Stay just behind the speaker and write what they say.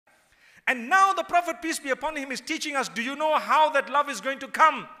And now the Prophet, peace be upon him, is teaching us, do you know how that love is going to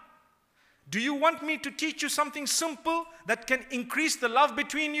come? Do you want me to teach you something simple that can increase the love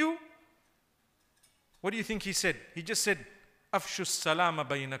between you? What do you think he said? He just said, Afshu salama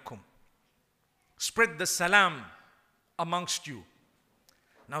baynakum. Spread the salam amongst you.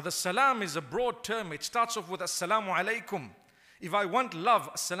 Now the salam is a broad term. It starts off with assalamu alaikum. If I want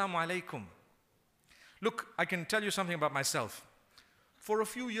love, assalamu alaikum. Look, I can tell you something about myself. For a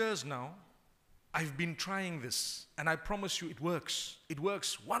few years now, I've been trying this, and I promise you it works. It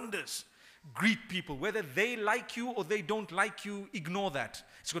works wonders. Greet people, whether they like you or they don't like you, ignore that.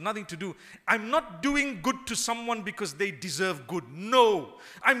 It's got nothing to do. I'm not doing good to someone because they deserve good. No.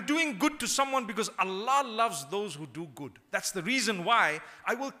 I'm doing good to someone because Allah loves those who do good. That's the reason why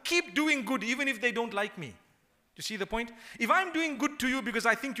I will keep doing good even if they don't like me. Do you see the point? If I'm doing good to you because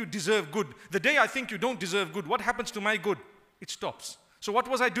I think you deserve good, the day I think you don't deserve good, what happens to my good? It stops. So what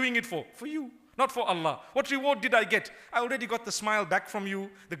was I doing it for? For you. Not for Allah. What reward did I get? I already got the smile back from you,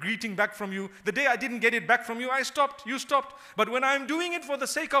 the greeting back from you. The day I didn't get it back from you, I stopped. You stopped. But when I'm doing it for the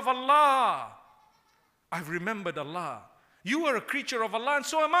sake of Allah, I've remembered Allah. You are a creature of Allah and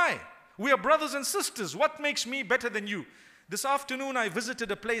so am I. We are brothers and sisters. What makes me better than you? This afternoon I visited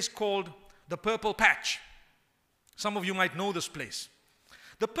a place called the Purple Patch. Some of you might know this place.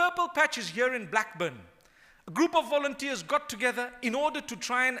 The Purple Patch is here in Blackburn. A group of volunteers got together in order to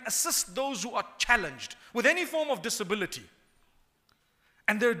try and assist those who are challenged with any form of disability.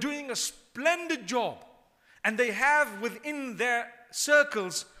 And they're doing a splendid job. And they have within their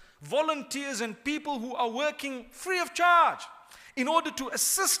circles volunteers and people who are working free of charge in order to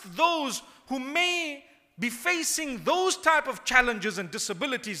assist those who may be facing those type of challenges and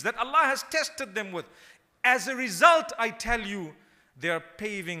disabilities that Allah has tested them with. As a result, I tell you, they are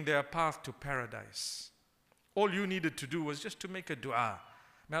paving their path to paradise. All you needed to do was just to make a dua.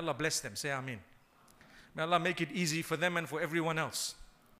 May Allah bless them. Say Ameen. May Allah make it easy for them and for everyone else.